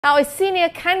Now, a senior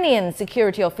Kenyan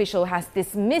security official has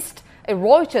dismissed a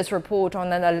Reuters report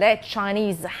on an alleged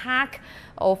Chinese hack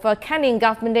of Kenyan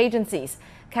government agencies.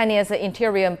 Kenya's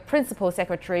Interior Principal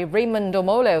Secretary Raymond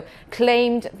Omolo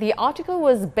claimed the article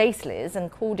was baseless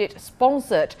and called it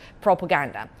sponsored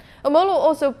propaganda. Omolo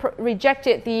also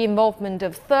rejected the involvement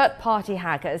of third-party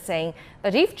hackers, saying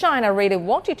that if China really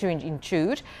wanted to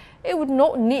intrude, it would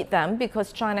not need them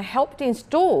because China helped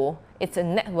install its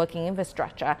networking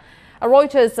infrastructure.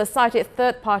 Reuters cited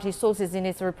third-party sources in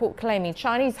its report claiming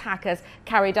Chinese hackers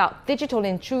carried out digital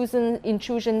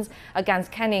intrusions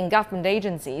against Kenyan government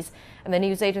agencies. And the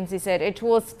news agency said it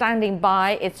was standing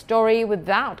by its story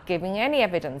without giving any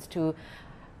evidence to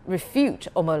refute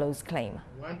Omolo's claim.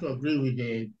 I want to agree with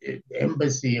the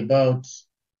embassy about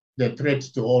the threat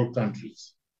to all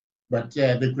countries. But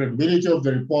the credibility of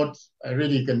the report, I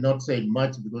really cannot say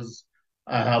much because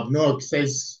I have no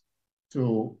access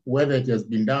to whether it has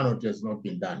been done or it has not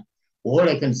been done. All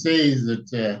I can say is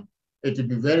that it would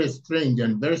be very strange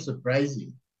and very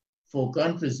surprising for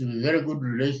countries with very good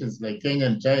relations like Kenya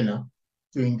and China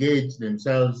to engage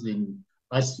themselves in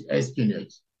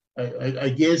espionage. I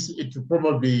guess it would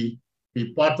probably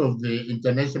be part of the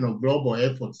international global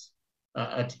efforts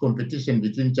at competition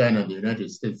between China and the United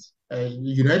States. The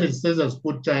United States has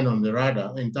put China on the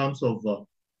radar in terms of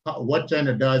what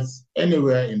China does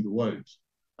anywhere in the world.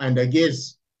 And I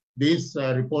guess these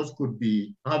reports could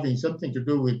be having something to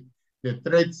do with the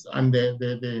threats and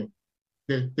the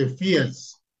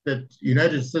fears that the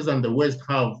United States and the West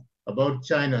have about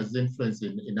China's influence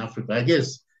in Africa. I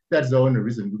guess that's the only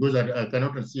reason, because I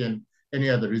cannot see any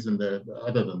other reason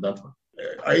other than that one.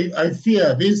 I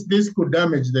fear this could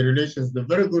damage the relations, the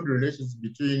very good relations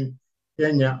between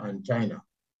Kenya and China.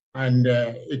 And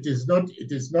it is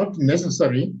not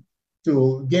necessary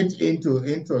to get into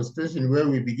a situation where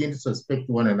we begin to suspect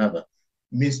one another.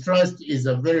 Mistrust is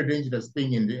a very dangerous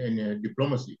thing in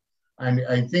diplomacy. And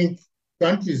I think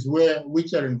countries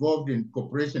which are involved in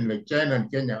cooperation like China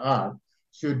and Kenya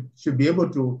should be able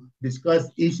to discuss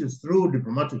issues through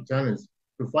diplomatic channels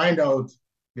to find out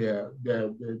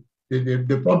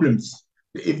the problems,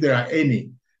 if there are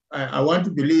any. I want to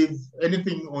believe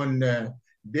anything on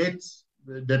debts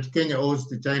that Kenya owes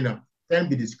to China can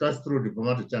be discussed through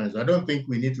diplomatic channels. I don't think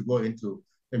we need to go into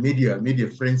a media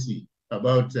frenzy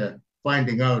about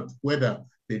finding out whether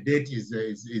the debt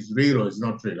is real or is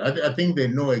not real. I think they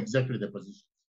know exactly the position.